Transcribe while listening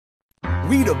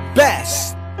we the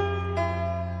best.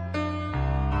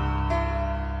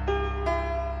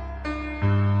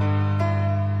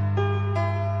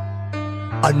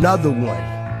 Another one.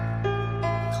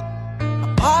 A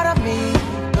part of me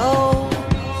knows,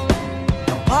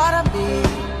 a part of me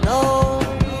knows,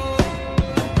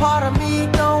 a part of me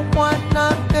don't want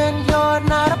nothing you're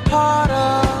not a part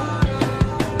of.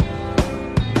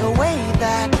 The way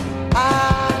that I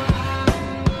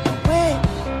wish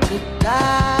to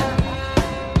die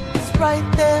is right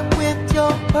there with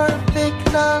your perfect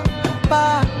love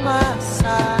by my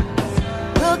side.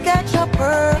 Look at your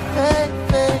perfect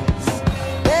face.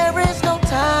 There is no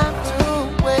time to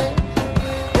wait.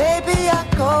 Baby, I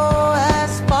go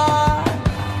as far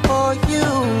for you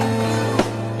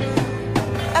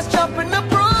as jump in the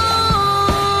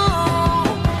broom,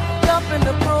 jump in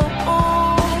the broom.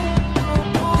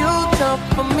 You jump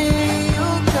for me, you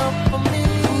jump for me,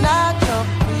 and I jump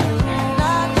for you, and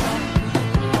I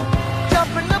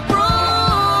jump in the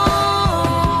broom,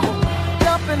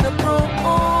 jump in the broom.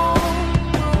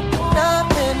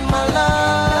 Nothing, my love.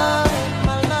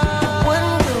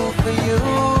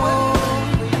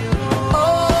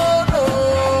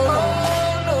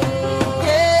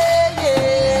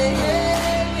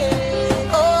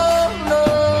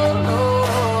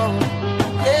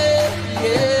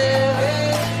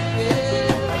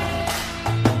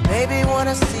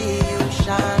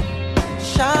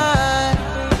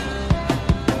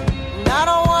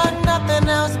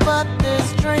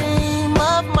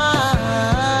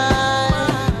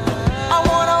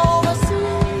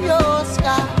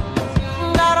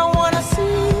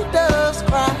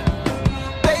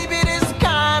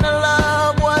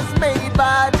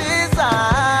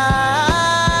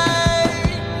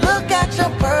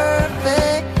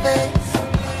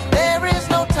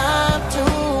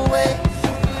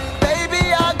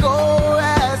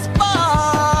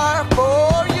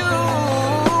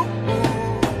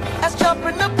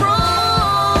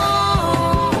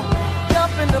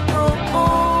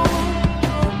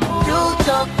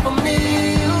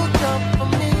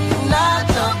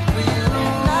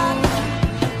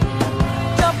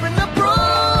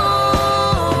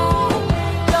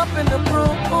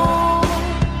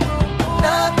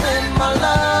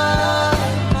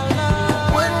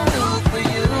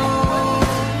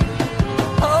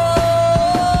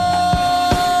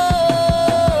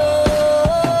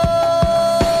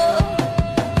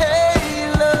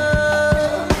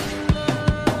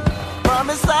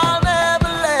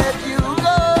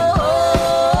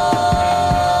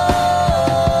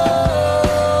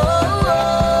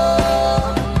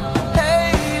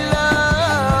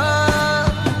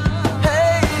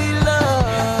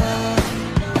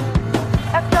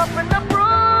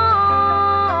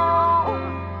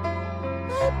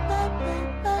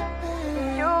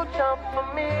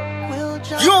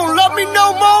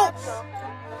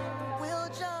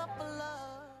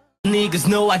 Niggas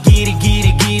know I get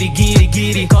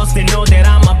it, cause they know that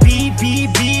I'm a beast.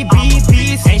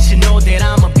 And she know that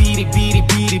I'm a beat it.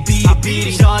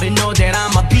 Shorty know that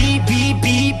I'm a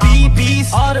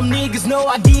beast. All them niggas know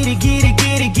I get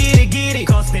it,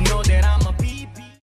 cause they know that I'm